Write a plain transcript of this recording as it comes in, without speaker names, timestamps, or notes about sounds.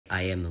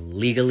I am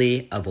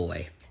legally a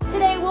boy.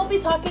 Today, we'll be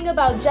talking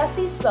about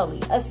Jessie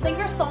Sullivan, a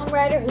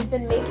singer-songwriter who's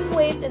been making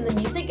waves in the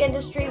music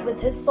industry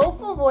with his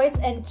soulful voice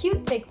and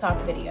cute TikTok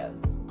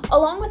videos.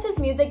 Along with his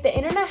music, the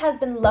internet has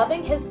been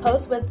loving his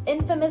posts with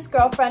infamous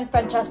girlfriend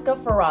Francesca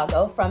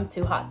Farago from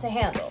Too Hot to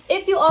Handle.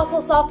 If you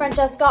also saw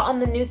Francesca on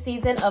the new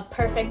season of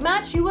Perfect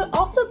Match, you would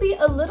also be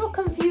a little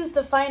confused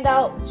to find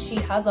out she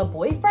has a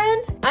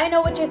boyfriend. I know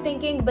what you're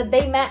thinking, but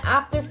they met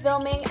after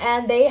filming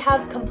and they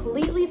have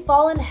completely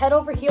fallen head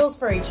over heels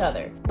for each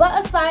other.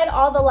 But aside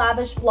all the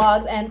lavish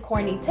vlogs and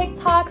corny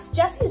TikToks,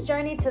 Jessie's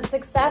journey to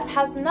success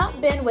has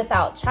not been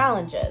without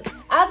challenges.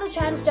 As a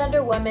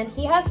transgender woman,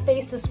 he has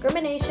faced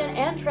discrimination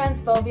and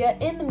transphobia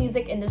in the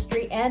music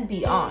industry and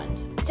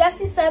beyond.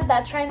 Jessie said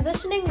that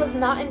transitioning was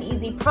not an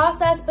easy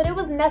process, but it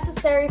was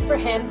necessary for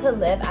him to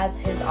live as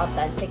his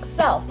authentic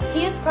self.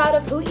 He is proud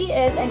of who he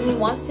is and he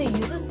wants to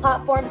use his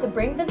platform to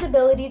bring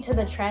visibility to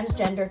the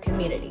transgender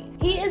community.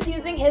 He is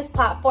using his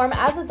platform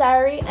as a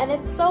diary and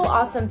it's so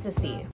awesome to see.